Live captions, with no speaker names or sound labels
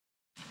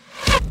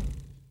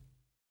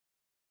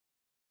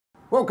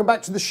Welcome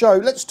back to the show.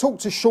 Let's talk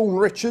to Shaun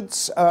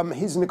Richards.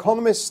 He's an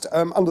economist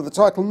under the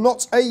title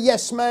Not a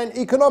Yes Man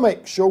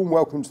Economics. Shaun,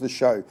 welcome to the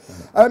show.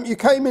 You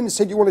came in and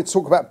said you wanted to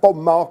talk about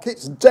bond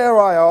markets. Dare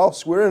I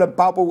ask, we're in a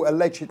bubble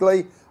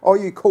allegedly. Are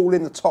you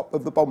calling the top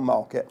of the bond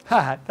market?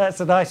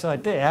 That's a nice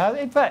idea.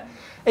 In fact,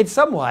 in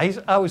some ways,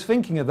 I was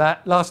thinking of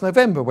that last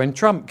November when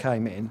Trump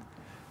came in.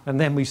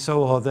 And then we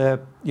saw the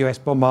US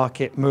bond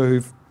market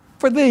move,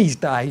 for these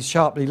days,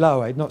 sharply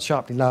lower. Not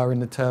sharply lower in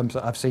the terms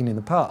that I've seen in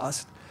the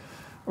past.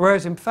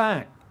 Whereas, in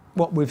fact,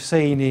 what we've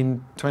seen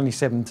in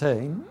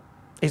 2017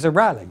 is a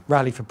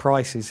rally for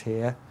prices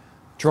here,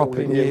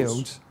 dropping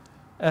yields.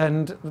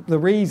 And the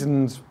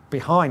reasons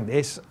behind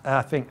this,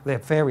 I think there are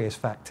various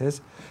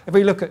factors. If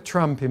we look at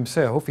Trump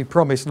himself, he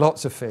promised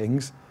lots of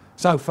things.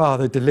 So far,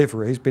 the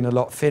delivery's been a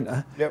lot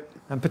thinner. Yep.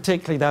 And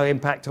particularly, though,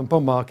 impact on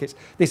bond markets.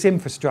 This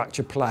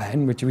infrastructure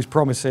plan, which he was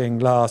promising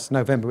last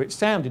November, which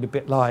sounded a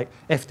bit like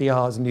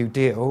FDR's New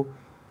Deal,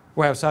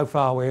 well, so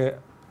far we're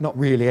not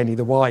really any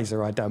the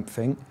wiser, I don't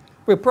think.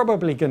 We're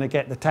probably going to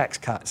get the tax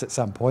cuts at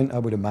some point, I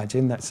would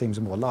imagine. That seems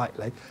more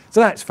likely.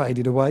 So that's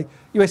faded away.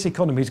 US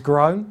economy's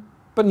grown,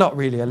 but not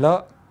really a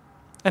lot.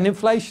 And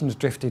inflation's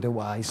drifted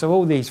away. So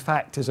all these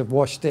factors have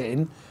washed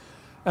in.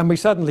 And we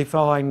suddenly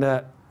find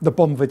that the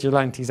bond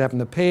vigilantes haven't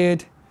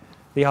appeared.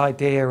 The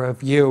idea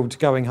of yields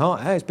going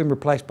higher has been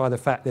replaced by the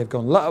fact they've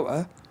gone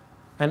lower.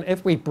 And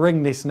if we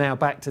bring this now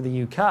back to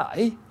the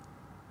UK,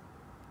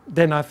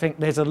 then I think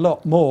there's a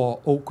lot more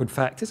awkward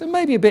factors, and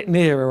maybe a bit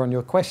nearer on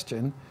your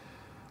question,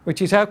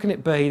 which is how can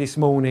it be this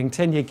morning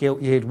 10-year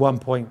gilt yield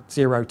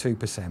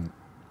 1.02%,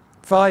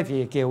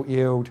 5-year gilt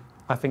yield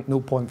I think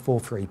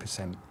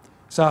 0.43%.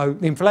 So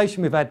the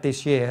inflation we've had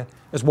this year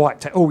has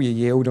wiped out all your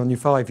yield on your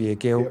 5-year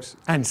gilts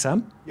and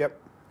some. Yep.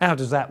 How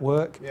does that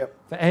work? Yep.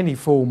 For any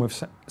form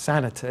of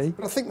sanity?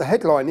 But I think the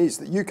headline is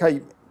that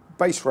UK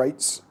base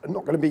rates are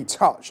not going to be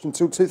touched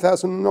until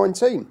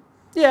 2019.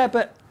 Yeah,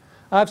 but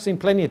I've seen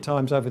plenty of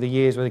times over the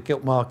years where the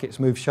gilt markets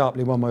move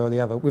sharply one way or the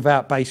other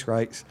without base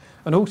rates,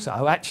 and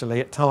also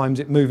actually at times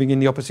it moving in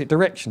the opposite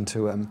direction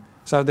to them.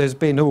 So there's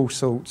been all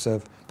sorts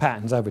of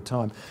patterns over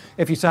time.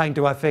 If you're saying,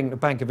 do I think the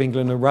Bank of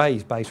England will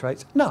raise base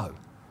rates? No.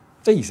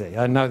 It's easy.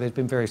 I know there's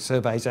been various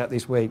surveys out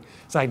this week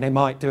saying they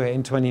might do it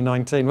in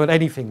 2019. Well,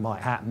 anything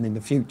might happen in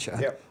the future.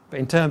 Yep. But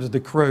in terms of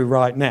the crew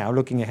right now,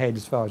 looking ahead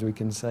as far as we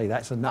can see,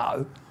 that's a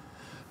no.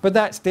 But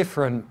that's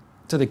different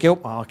to the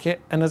gilt market,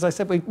 and as I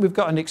said, we've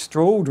got an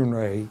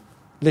extraordinary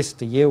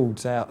list of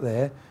yields out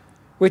there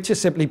which are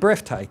simply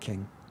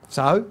breathtaking.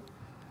 So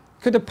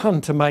could a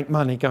punter make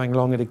money going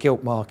along at a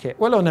gilt market?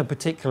 Well, on a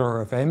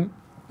particular event,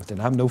 I don't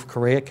know, North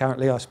Korea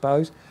currently I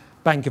suppose,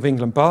 Bank of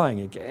England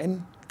buying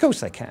again, of course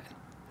they can.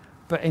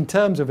 But in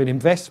terms of an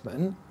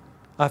investment,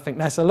 I think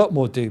that's a lot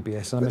more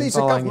dubious. But these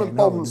are government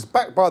bonds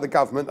backed by the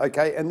government,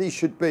 okay, and these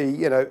should be,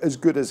 you know, as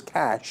good as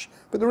cash.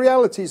 But the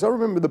reality is, I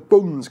remember the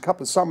Bunds a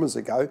couple of summers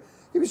ago.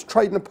 He was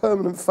trading a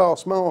permanent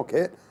fast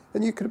market,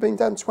 and you could have been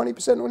down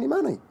 20% on your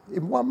money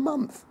in 1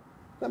 month.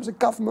 That was a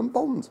government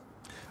bond.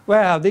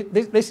 Well,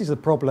 this is the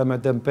problem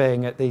of them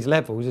being at these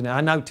levels. And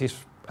I noticed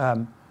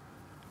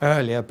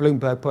earlier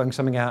Bloomberg putting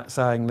something out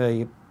saying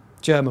the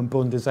German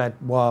Bund has had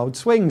wild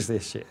swings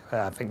this year.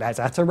 I think that's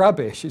utter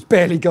rubbish. It's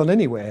barely gone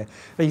anywhere.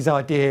 These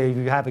ideas,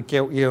 you have a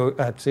gilt yield,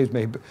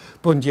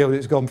 bond yield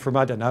that's gone from,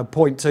 I don't know,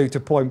 0.2 to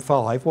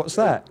 0.5. What's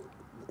that?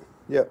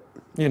 Yeah.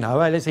 You know,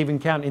 let's even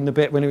count in the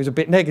bit when it was a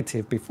bit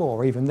negative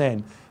before, even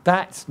then.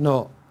 That's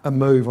not a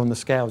move on the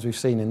scales we've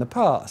seen in the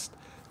past.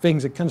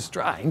 Things are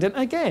constrained. And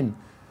again,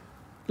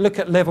 look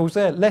at levels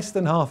there, less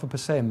than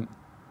 0.5%,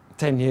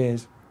 10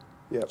 years.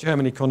 Yep.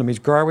 German economy is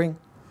growing.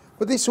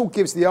 But this all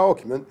gives the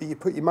argument that you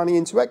put your money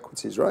into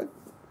equities, right?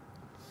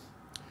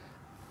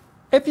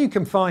 If you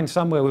can find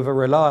somewhere with a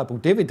reliable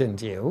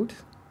dividend yield,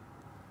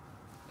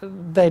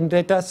 then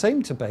there does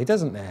seem to be,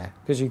 doesn't there?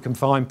 Because you can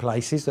find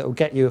places that will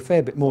get you a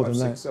fair bit more than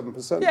that.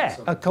 7%. Yeah,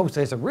 of course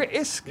there's a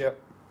risk.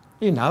 Yep.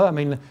 You know, I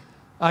mean,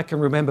 I can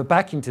remember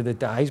back into the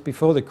days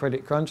before the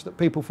credit crunch that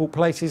people thought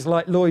places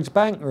like Lloyd's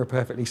Bank were a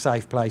perfectly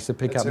safe place to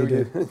pick up your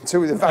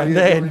until the value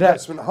of your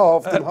investment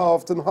halved and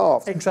halved and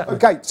halved. Exactly.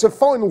 Okay, so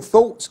final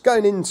thoughts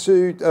going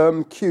into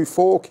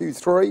Q4,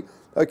 Q3.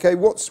 Okay,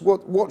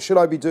 what should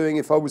I be doing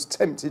if I was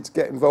tempted to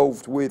get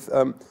involved with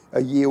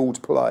a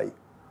yield play?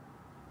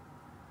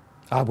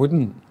 I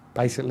wouldn't,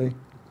 basically.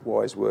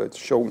 Wise words,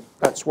 Shaun.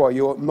 That's why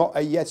you're not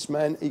a yes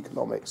man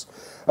economics.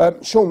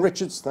 Shaun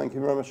Richards, thank you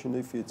very much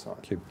indeed for your time.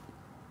 Thank you.